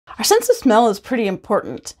Our sense of smell is pretty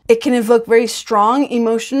important. It can evoke very strong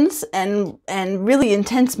emotions and really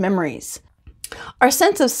intense memories. Our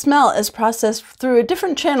sense of smell is processed through a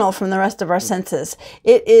different channel from the rest of our senses.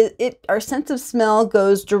 Our sense of smell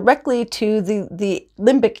goes directly to the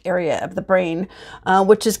limbic area of the brain,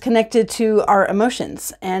 which is connected to our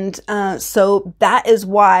emotions. And so that is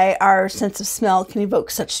why our sense of smell can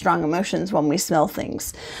evoke such strong emotions when we smell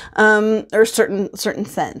things, or certain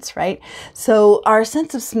scents, right? So our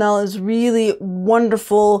sense of smell is really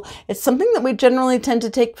wonderful. It's something that we generally tend to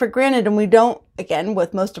take for granted, and we don't, again,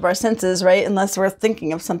 with most of our senses, right? Unless we're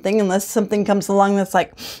thinking of something, unless something comes along that's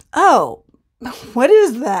like, oh, what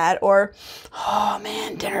is that? Or, oh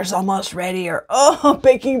man, dinner's almost ready. Or, oh,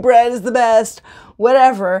 baking bread is the best.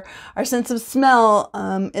 Whatever. Our sense of smell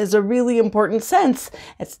is a really important sense.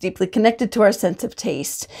 It's deeply connected to our sense of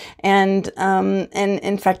taste. And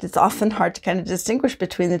in fact, it's often hard to kind of distinguish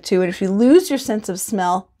between the two. And if you lose your sense of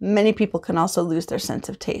smell, many people can also lose their sense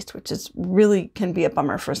of taste, which is really can be a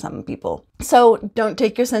bummer for some people. So don't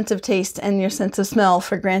take your sense of taste and your sense of smell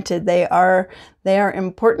for granted. They are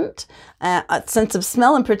important. A sense of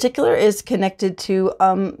smell in particular is connected to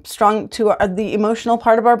the emotional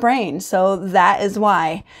part of our brain. So that is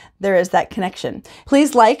why there is that connection.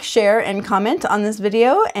 Please like, share, and comment on this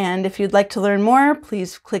video. And if you'd like to learn more,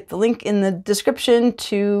 please click the link in the description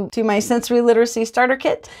to my sensory literacy starter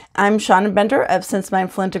kit. I'm Shana Bender of Sense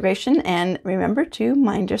Mindful Integration, and remember to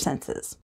mind your senses.